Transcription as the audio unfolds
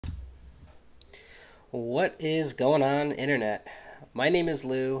What is going on, internet? My name is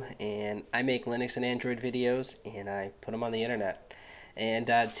Lou, and I make Linux and Android videos, and I put them on the internet. And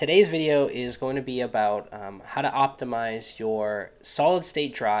today's video is going to be about how to optimize your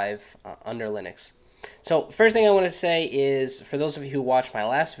solid-state drive under Linux. So first thing I want to say is, for those of you who watched my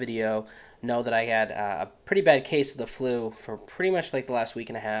last video, know that I had a pretty bad case of the flu for pretty much like the last week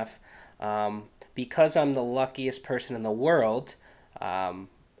and a half. Because I'm the luckiest person in the world,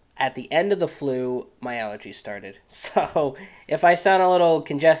 at the end of the flu, my allergies started. So if I sound a little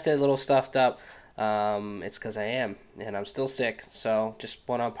congested, a little stuffed up, it's because I am, and I'm still sick. So just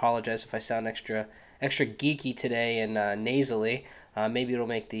want to apologize if I sound extra geeky today and nasally. Maybe it'll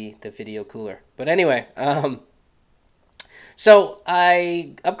make the video cooler. But anyway, so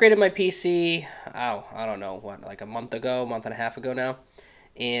I upgraded my PC. Oh, I don't know what, like a month and a half ago now.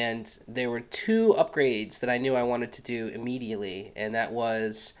 And there were two upgrades that I knew I wanted to do immediately, and that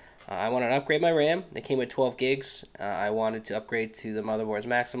was I wanted to upgrade my RAM. It came with 12 gigs. I wanted to upgrade to the motherboard's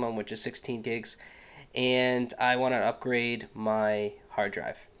maximum, which is 16 gigs, and I wanted to upgrade my hard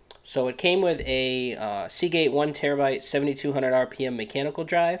drive. So it came with a Seagate 1 terabyte 7200 RPM mechanical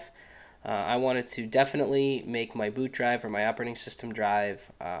drive. I wanted to definitely make my boot drive or my operating system drive,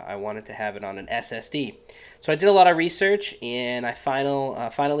 I wanted to have it on an SSD. So I did a lot of research, and I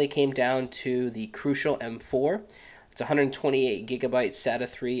finally came down to the Crucial M4. It's 128 gigabyte SATA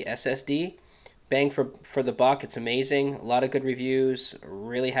 3 SSD. Bang for the buck. It's amazing. A lot of good reviews,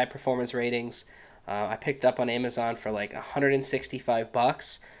 really high performance ratings. I picked it up on Amazon for like 165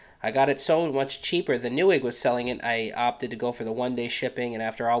 bucks. I got it so much cheaper than Newegg was selling it. I opted to go for the one-day shipping, and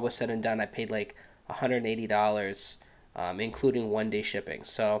after all was said and done, I paid like $180, including one-day shipping.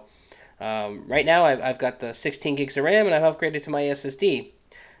 So right now I've got the 16 gigs of RAM, and I've upgraded to my SSD.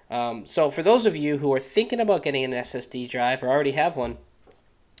 So for those of you who are thinking about getting an SSD drive or already have one,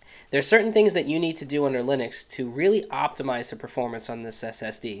 there's certain things that you need to do under Linux to really optimize the performance on this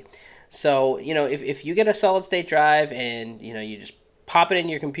SSD. So, if you get a solid-state drive and, you just pop it in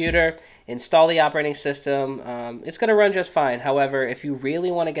your computer, install the operating system, it's going to run just fine. However, if you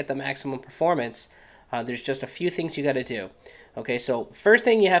really want to get the maximum performance, there's just a few things you got to do. Okay, so first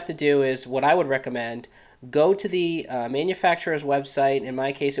thing you have to do is what I would recommend. Go to the manufacturer's website. In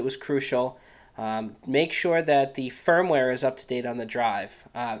my case, it was Crucial. Make sure that the firmware is up to date on the drive.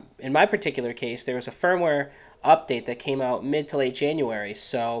 In my particular case, there was a firmware update that came out mid to late January,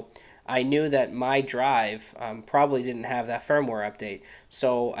 so I knew that my drive probably didn't have that firmware update.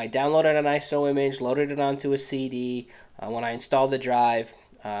 So I downloaded an ISO image, loaded it onto a CD. When I installed the drive,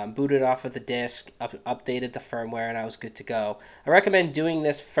 booted off of the disk, updated the firmware, and I was good to go. I recommend doing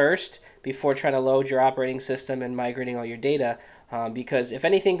this first before trying to load your operating system and migrating all your data, because if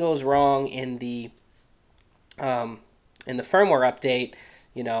anything goes wrong in the firmware update,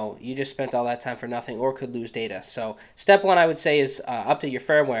 you just spent all that time for nothing or could lose data. So step one, I would say, is update your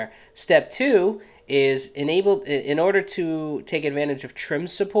firmware. Step two is in order to take advantage of trim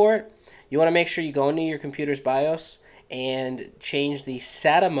support, you want to make sure you go into your computer's BIOS and change the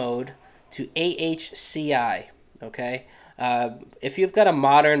SATA mode to AHCI, okay? If you've got a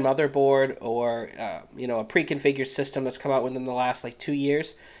modern motherboard or, a pre-configured system that's come out within the last, 2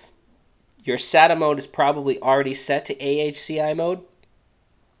 years, your SATA mode is probably already set to AHCI mode.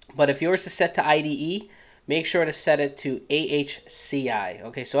 But if yours is set to IDE, make sure to set it to AHCI.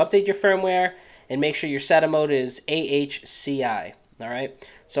 Okay, so update your firmware and make sure your SATA mode is AHCI. All right,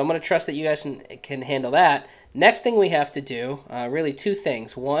 so I'm going to trust that you guys can handle that. Next thing we have to do, really two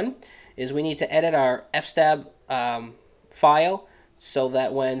things. One is we need to edit our Fstab file so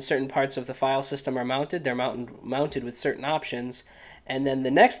that when certain parts of the file system are mounted, they're mounted with certain options. And then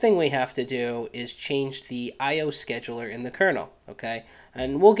the next thing we have to do is change the I/O scheduler in the kernel, okay?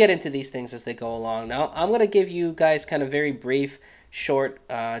 And we'll get into these things as they go along. Now, I'm going to give you guys kind of very brief, short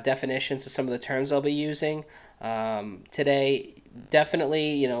definitions of some of the terms I'll be using today.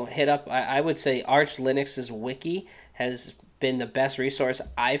 Definitely, hit up, I would say Arch Linux's wiki has been the best resource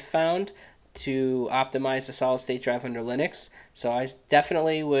I've found to optimize the solid-state drive under Linux. So I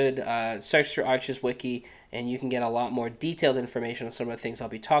definitely would search through Arch's wiki, and you can get a lot more detailed information on some of the things I'll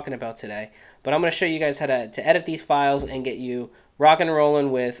be talking about today. But I'm going to show you guys how to edit these files and get you rock and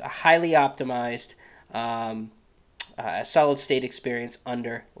rolling with a highly optimized solid-state experience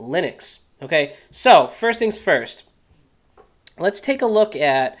under Linux. Okay, so first things first. Let's take a look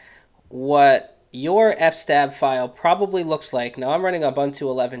at what your Fstab file probably looks like. Now, I'm running Ubuntu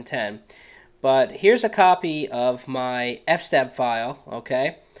 11.10. But here's a copy of my Fstab file,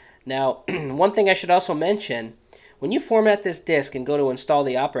 okay? Now, one thing I should also mention, when you format this disk and go to install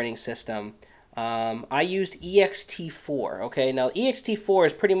the operating system, I used ext4, okay? Now, ext4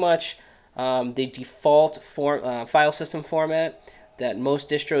 is pretty much the default file system format that most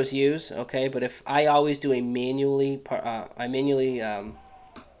distros use. Okay, but if I always do a manually,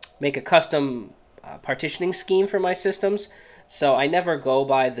 make a custom partitioning scheme for my systems, so I never go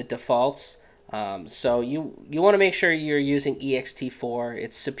by the defaults. So you want to make sure you're using ext4.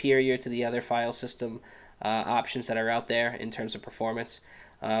 It's superior to the other file system options that are out there in terms of performance.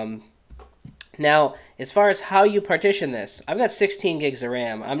 Now, as far as how you partition this, I've got 16 gigs of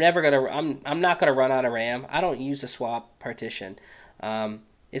RAM. I'm not gonna run out of RAM. I don't use a swap partition.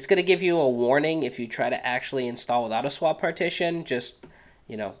 It's gonna give you a warning if you try to actually install without a swap partition. Just,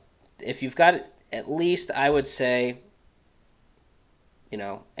 you know, if you've got at least, I would say, you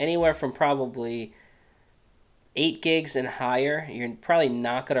know, anywhere from probably 8 gigs and higher, you're probably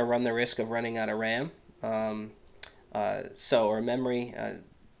not gonna run the risk of running out of RAM. Or memory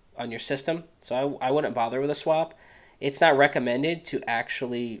on your system. So I wouldn't bother with a swap. It's not recommended to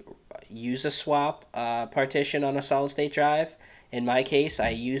actually use a swap partition on a solid state drive. In my case, I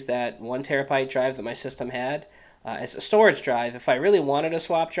used that 1 terabyte drive that my system had as a storage drive. If I really wanted a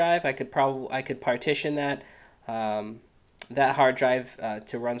swap drive, I could partition that that hard drive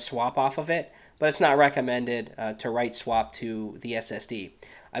to run swap off of it, but it's not recommended to write swap to the SSD.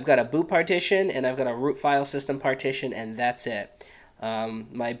 I've got a boot partition and I've got a root file system partition, and that's it.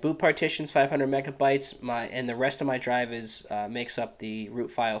 My boot partition is 500 megabytes, and the rest of my drive is makes up the root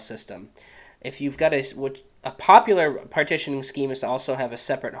file system. If you've got a popular partitioning scheme is to also have a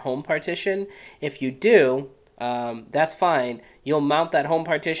separate home partition. If you do, that's fine. You'll mount that home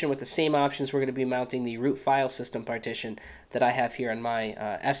partition with the same options we're going to be mounting the root file system partition that I have here in my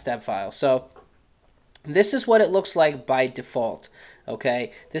Fstab file. So this is what it looks like by default.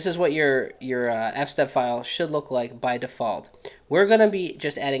 Okay, this is what your Fstab file should look like by default. We're going to be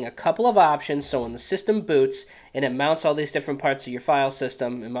just adding a couple of options, so when the system boots and it mounts all these different parts of your file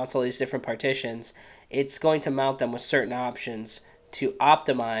system, it mounts all these different partitions, it's going to mount them with certain options to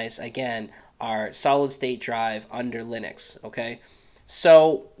optimize, again, our solid state drive under Linux. Okay,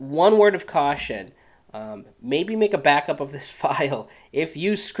 so one word of caution. Maybe make a backup of this file. If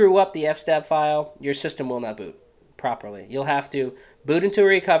you screw up the Fstab file, your system will not boot properly. You'll have to boot into a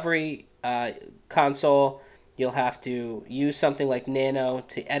recovery console. You'll have to use something like Nano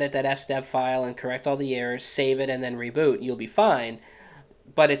to edit that Fstab file and correct all the errors, save it, and then reboot. You'll be fine.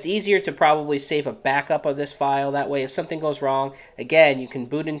 But it's easier to probably save a backup of this file. That way, if something goes wrong, again, you can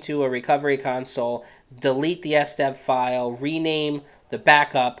boot into a recovery console, delete the Fstab file, rename the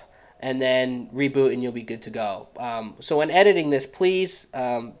backup, and then reboot, and you'll be good to go. So when editing this, please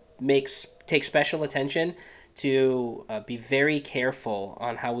take special attention to be very careful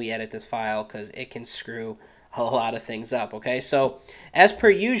on how we edit this file, because it can screw a lot of things up. Okay, so as per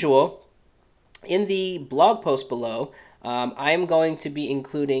usual, in the blog post below, I'm going to be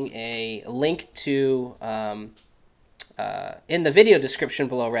including a link to in the video description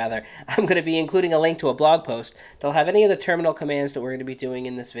below, rather, I'm going to be including a link to a blog post that'll have any of the terminal commands that we're going to be doing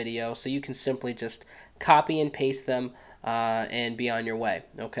in this video, so you can simply just copy and paste them and be on your way.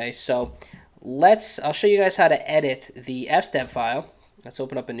 Okay, so I'll show you guys how to edit the Fstab file. Let's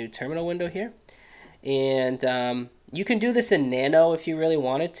open up a new terminal window here, and you can do this in Nano if you really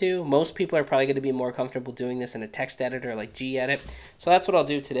wanted to. Most people are probably going to be more comfortable doing this in a text editor like gedit, so that's what I'll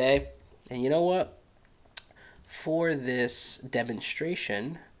do today. And you know what? For this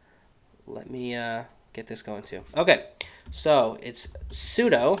demonstration, let me get this going too. Okay, so it's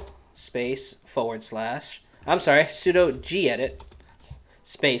sudo space / sudo gedit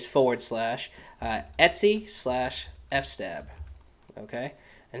space / etc / fstab. Okay,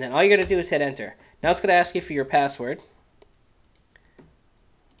 and then all you're going to do is hit enter. Now it's going to ask you for your password.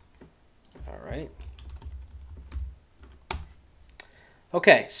 All right.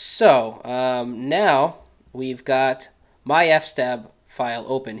 Okay, so now we've got my Fstab file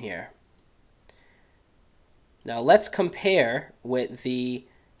open here. Now let's compare with the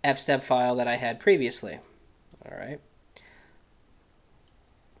Fstab file that I had previously. All right.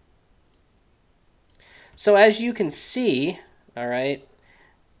 So as you can see, all right,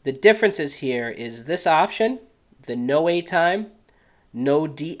 the differences here is this option, the no A time, no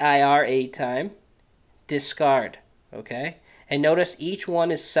dir A time, discard, okay? And notice each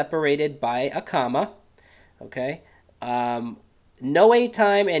one is separated by a comma, okay? No A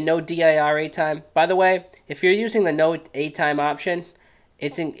time and no dir A time. By the way, if you're using the no A time option,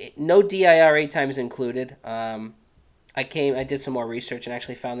 no dir A time is included. I did some more research and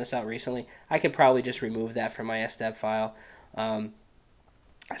actually found this out recently. I could probably just remove that from my Fstab file.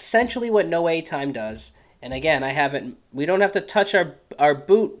 Essentially what no A time does And again, we don't have to touch our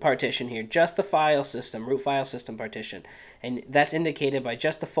boot partition here, just the file system, root file system partition. And that's indicated by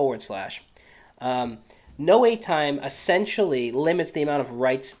just the /. No wait time essentially limits the amount of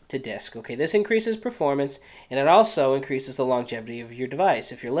writes to disk. Okay, this increases performance, and it also increases the longevity of your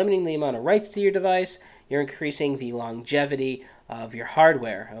device. If you're limiting the amount of writes to your device, you're increasing the longevity of your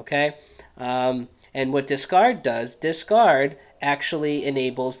hardware. Okay, and what discard does, discard actually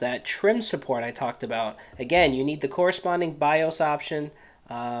enables that trim support I talked about. Again, you need the corresponding BIOS option.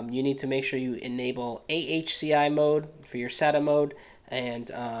 You need to make sure you enable AHCI mode for your SATA mode,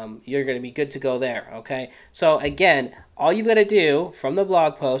 and you're going to be good to go there, okay? So again, all you've got to do from the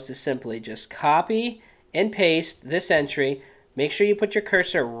blog post is simply just copy and paste this entry. Make sure you put your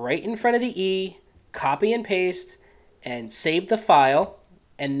cursor right in front of the E, copy and paste, and save the file,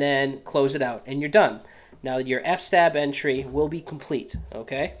 and then close it out, and you're done. Now your Fstab entry will be complete,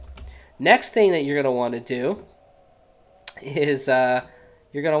 okay? Next thing that you're going to want to do is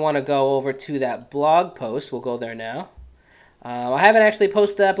you're going to want to go over to that blog post. We'll go there now. I haven't actually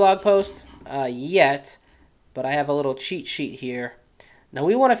posted that blog post yet, but I have a little cheat sheet here. Now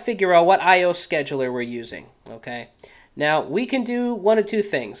we want to figure out what I/O scheduler we're using, okay? Now we can do one of two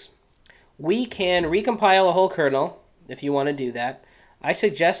things. We can recompile a whole kernel if you want to do that. I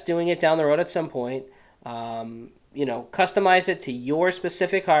suggest doing it down the road at some point. You know, customize it to your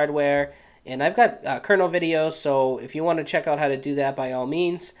specific hardware. And I've got kernel videos, so if you want to check out how to do that, by all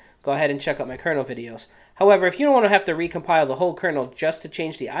means, go ahead and check out my kernel videos. However, if you don't want to have to recompile the whole kernel just to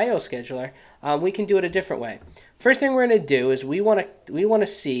change the I/O scheduler, we can do it a different way. First thing we're going to do is we want to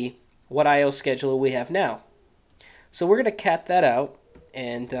see what I/O scheduler we have now. So we're going to cat that out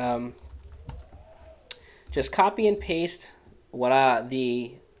and just copy and paste what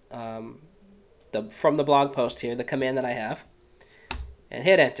from the blog post here, the command that I have, and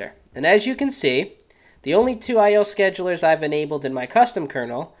hit enter. And as you can see, the only two I/O schedulers I've enabled in my custom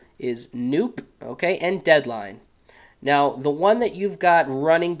kernel is Noop, okay, and Deadline. Now, the one that you've got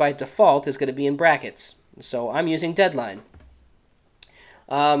running by default is going to be in brackets, so I'm using Deadline.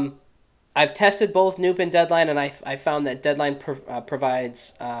 I've tested both Noop and Deadline, and I found that Deadline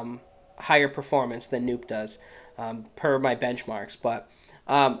provides higher performance than Noop does per my benchmarks. But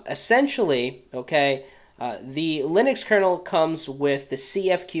essentially, okay, the Linux kernel comes with the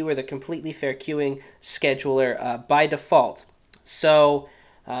CFQ, or the Completely Fair Queuing scheduler, by default. So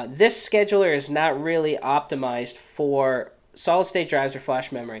this scheduler is not really optimized for solid-state drives or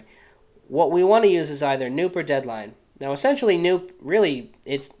flash memory. What we want to use is either Noop or Deadline. Now, essentially, Noop, really,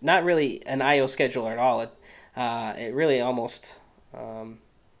 it's not really an I/O scheduler at all. It really almost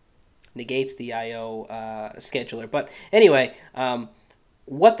negates the I/O scheduler. But anyway,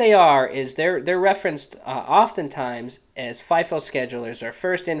 what they are is they're referenced oftentimes as FIFO schedulers, or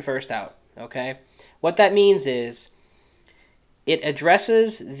first in, first out. Okay, what that means is it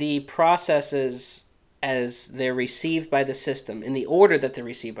addresses the processes as they're received by the system in the order that they're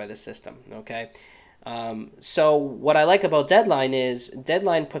received by the system. Okay, so what I like about Deadline is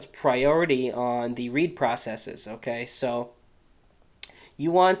Deadline puts priority on the read processes. Okay, so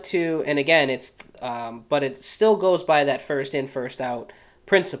you want to, and again, it's but it still goes by that first in, first out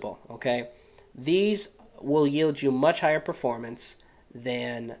principle. Okay, these will yield you much higher performance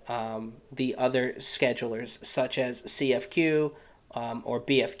than the other schedulers, such as CFQ or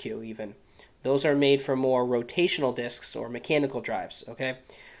BFQ even. Those are made for more rotational disks or mechanical drives, okay?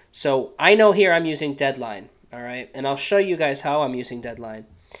 So I know here I'm using Deadline, all right? And I'll show you guys how I'm using Deadline.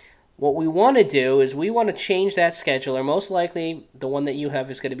 What we want to do is we want to change that scheduler. Most likely the one that you have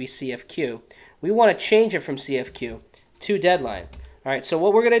is going to be CFQ. We want to change it from CFQ to Deadline. All right, so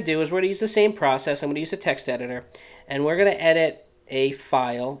what we're going to do is we're going to use the same process. I'm going to use a text editor, and we're going to edit a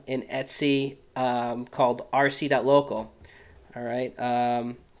file in Etsy called rc.local. All right,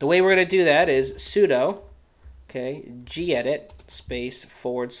 the way we're going to do that is sudo, okay, gedit space /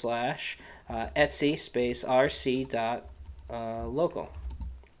 Etsy space rc.local.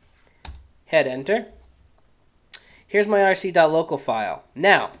 Hit enter. Here's my rc.local file.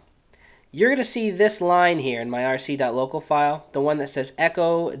 Now, you're going to see this line here in my rc.local file, the one that says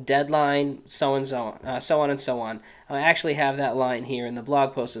echo, deadline, so and so on, so on and so on. I actually have that line here in the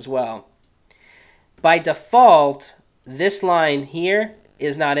blog post as well. By default, this line here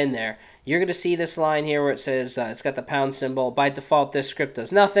is not in there. You're going to see this line here where it says it's got the pound symbol. By default, this script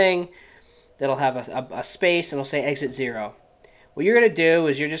does nothing. It'll have a space and it'll say exit 0. What you're going to do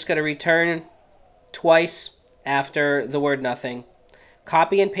is you're just going to return twice after the word nothing.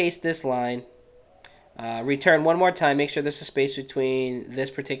 Copy and paste this line. Return one more time. Make sure there's a space between this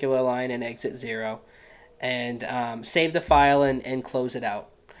particular line and exit 0. And save the file and close it out.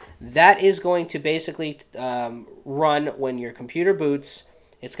 That is going to basically run when your computer boots.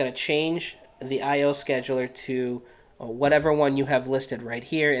 It's going to change the I/O scheduler to whatever one you have listed right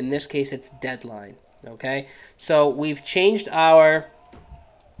here. In this case, it's deadline. Okay, so we've changed our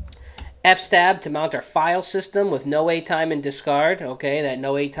Fstab to mount our file system with no A time and discard. Okay, that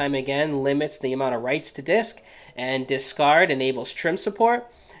no A time again limits the amount of writes to disk, and discard enables trim support.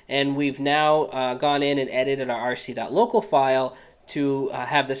 And we've now gone in and edited our rc.local file to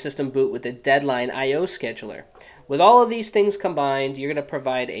have the system boot with the deadline I/O scheduler. With all of these things combined, you're going to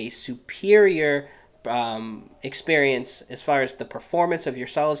provide a superior experience as far as the performance of your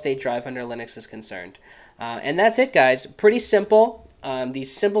solid-state drive under Linux is concerned. And that's it, guys. Pretty simple.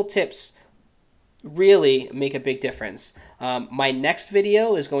 These simple tips really make a big difference. My next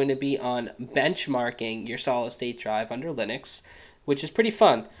video is going to be on benchmarking your solid-state drive under Linux, which is pretty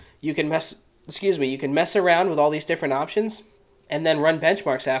fun. You can you can mess around with all these different options and then run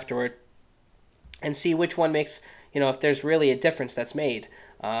benchmarks afterward and see which one makes, if there's really a difference that's made.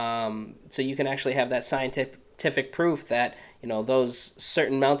 So you can actually have that scientific proof that, those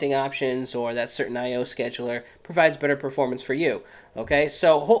certain mounting options or that certain I/O scheduler provides better performance for you. Okay,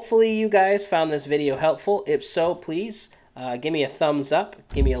 so hopefully you guys found this video helpful. If so, please give me a thumbs up,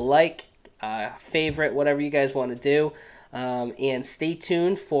 give me a like, favorite, whatever you guys want to do. And stay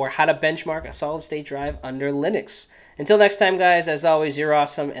tuned for how to benchmark a solid-state drive under Linux. Until next time, guys, as always, you're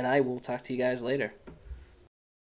awesome, and I will talk to you guys later.